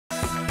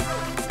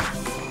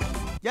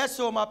Yes,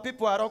 so my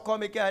people, I don't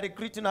come again. I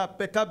greeting a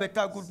better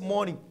good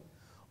morning.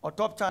 On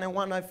top channel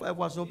 195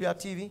 Wazobia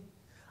TV.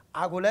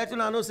 I go let you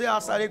know, say,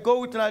 as I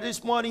go with you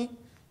this morning,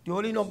 the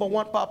only number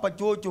one Papa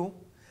Jojo.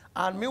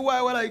 And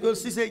meanwhile, when I go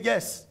see, say,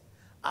 yes,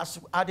 as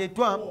I do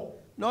them,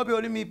 not be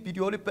only me, be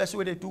the only person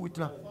where they do it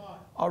now.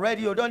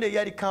 Already, you don't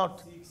hear the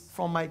count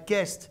from my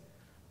guest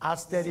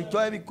as they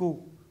join me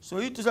go. So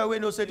you to say,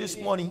 when you say this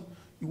morning,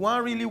 you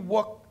want really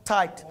work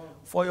tight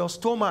for your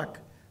stomach.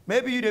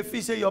 Maybe you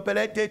feel say your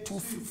belly day too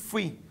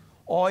free,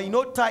 or you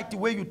know tight the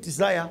way you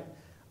desire.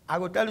 I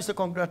will tell you, say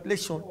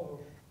congratulations.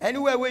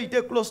 Anywhere where you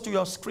get close to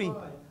your screen,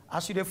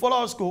 as you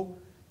follow us go,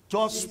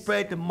 just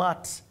spread the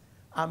mat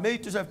and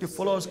make yourself the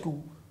follow us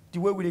go the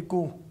way we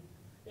go.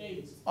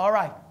 All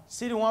right.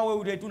 See the one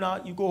way we do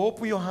now. You go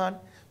open your hand,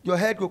 your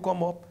head will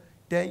come up,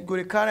 then you go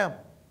to carry them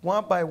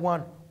one by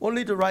one.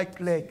 Only the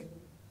right leg.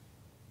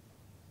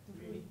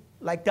 3.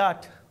 Like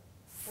that.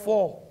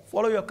 4.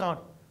 Follow your count.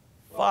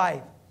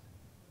 5.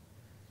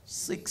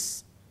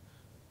 6,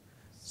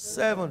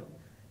 7,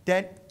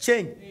 then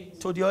change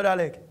to the other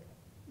leg.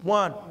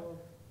 1,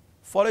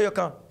 follow your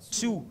count.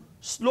 2,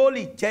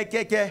 slowly,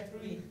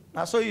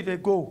 now so you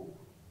go.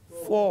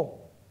 4,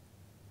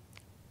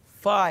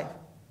 5,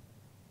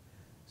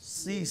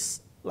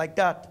 6, like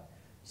that.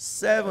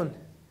 7,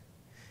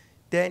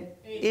 then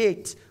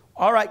 8.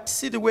 All right,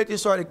 see the way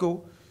this one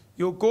go.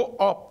 You go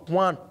up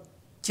 1,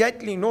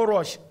 gently, no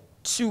rush.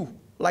 2,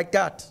 like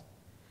that.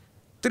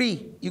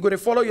 3, you're going to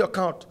follow your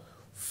count.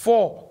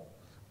 4,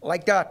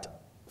 like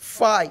that.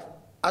 5,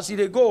 as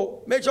you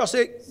go, make sure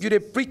say you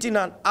breathe in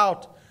and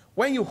out.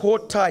 When you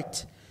hold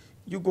tight,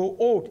 you go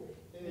hold.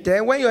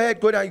 Then when your head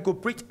go down, you go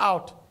breathe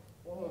out.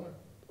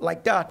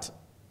 Like that.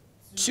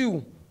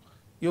 2,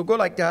 you go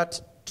like that.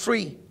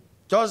 3,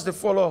 just the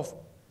fall off.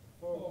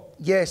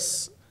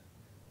 Yes.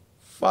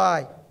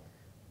 5,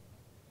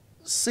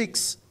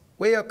 6,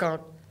 where you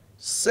count.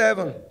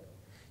 7,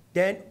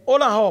 then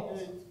hold on up.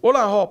 Hold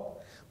on up.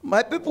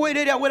 My people where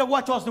they there, where they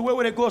watch us the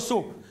way they go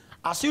so.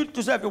 As you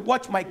to say, if you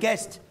watch my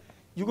guest,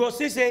 you go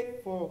see say,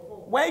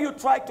 when you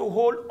try to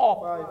hold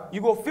up, you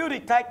go feel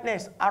the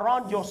tightness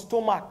around your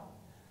stomach.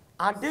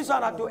 And this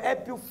one has to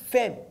help you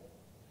firm.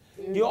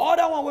 The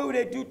other one where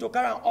they do to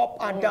carry up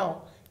and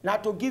down, now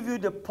to give you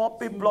the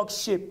pumping block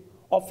shape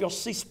of your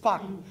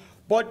 6-pack.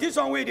 But this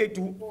one where they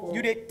do,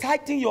 you they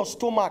tighten your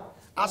stomach.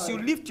 As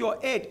you lift your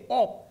head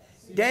up,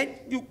 then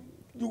you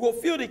go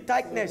feel the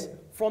tightness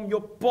from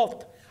your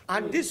butt.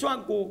 And this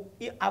one go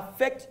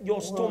affect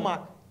your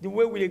stomach the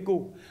way we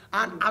go.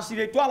 And as you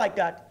do it like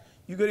that,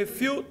 you're going to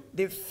feel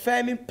the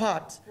firming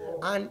part.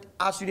 And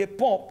as you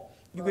pump,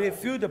 you're going to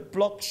feel the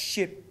block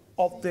shape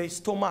of the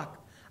stomach.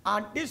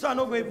 And this one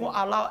not going to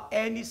allow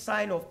any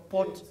sign of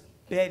pot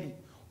belly.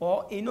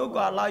 Or it not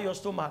going to allow your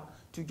stomach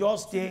to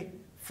just stay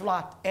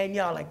flat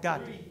anyhow like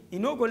that. It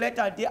not going to let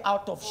that day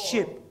out of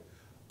shape.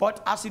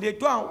 But as you do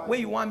it where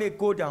you want me to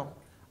go down,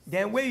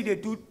 then when you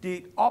do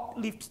the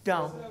uplift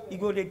down, it's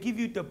going to give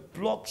you the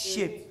block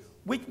shape,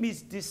 which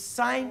means the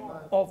sign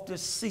of the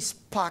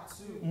 6-pack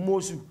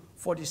muscle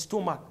for the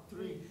stomach.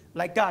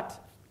 Like that.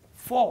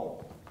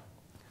 4,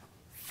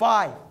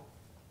 5,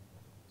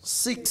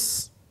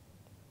 6,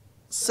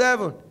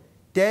 7.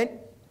 Then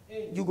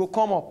you go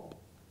come up.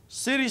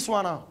 See this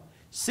one now.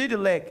 See the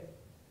leg.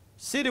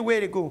 See the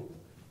way they go.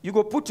 You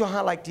go put your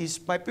hand like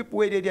this. My people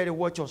where they there, they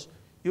watch us.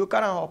 You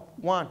kind of up.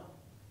 1.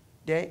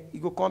 Then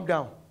you go come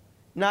down.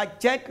 Now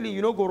gently,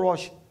 you don't go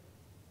rush.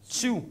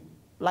 2,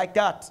 like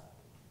that.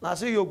 Now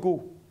so you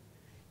go.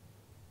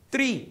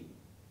 3,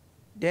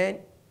 then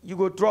you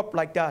go drop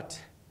like that.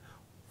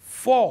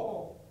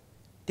 4,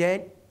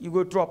 then you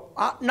go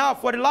drop. Now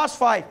for the last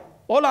 5,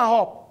 hold on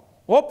up.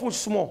 Open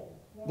small.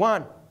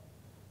 1,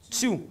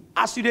 2.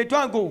 As you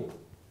don't go.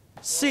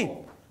 See,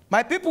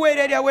 my people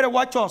where they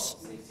watch us.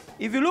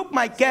 If you look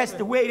my guests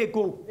the way they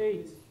go,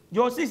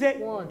 you'll see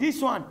say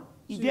this one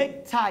is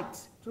get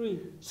tight.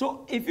 3.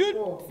 So if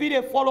you feel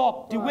a follow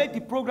up the way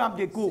the program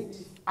they go,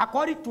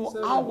 according to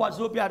how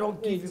Wazobia don't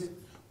give you,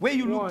 where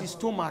you look the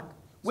stomach,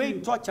 where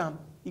you touch them,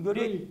 you go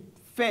there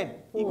firm,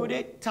 you go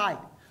there tight.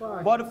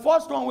 But the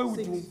first one where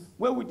we do,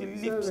 where we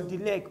lift the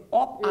leg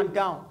up and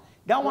down,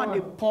 that one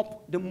they pump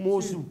the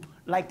muscle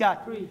like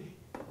that.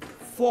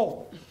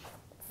 4,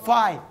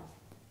 5,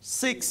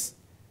 6,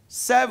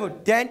 7,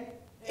 then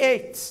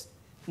 8.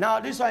 Now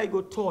this one you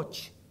go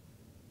touch.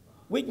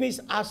 Which means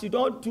as you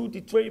don't do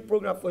the training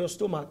program for your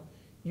stomach,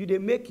 you they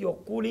make your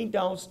cooling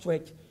down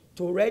stretch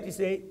to ready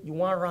say you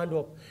want to round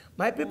up.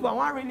 My people, I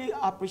want to really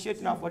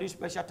appreciate now for this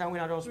special time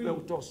when I don't spend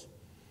with us.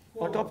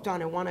 On top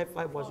channel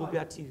 195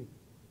 Wazobia TV.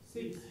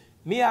 6.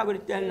 Me, I'm going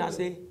to tell you,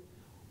 say,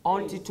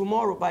 until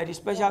tomorrow, by the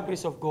special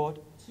grace of God,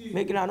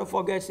 making I don't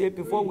forget, say,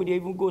 before we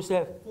even go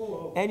self,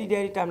 any day,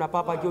 anytime, na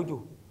Papa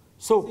Jojo.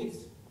 So,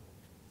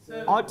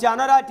 until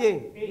another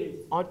day,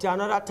 until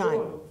another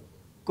time,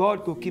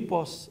 God will keep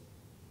us.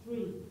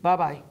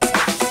 Bye-bye.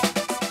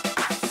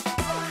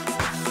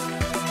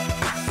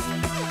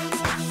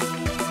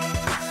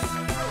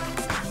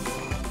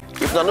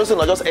 If you know say,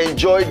 just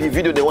enjoy the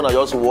video they want to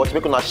just watch,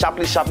 make una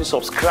sharply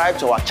subscribe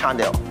to our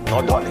channel.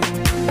 Not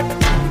darling.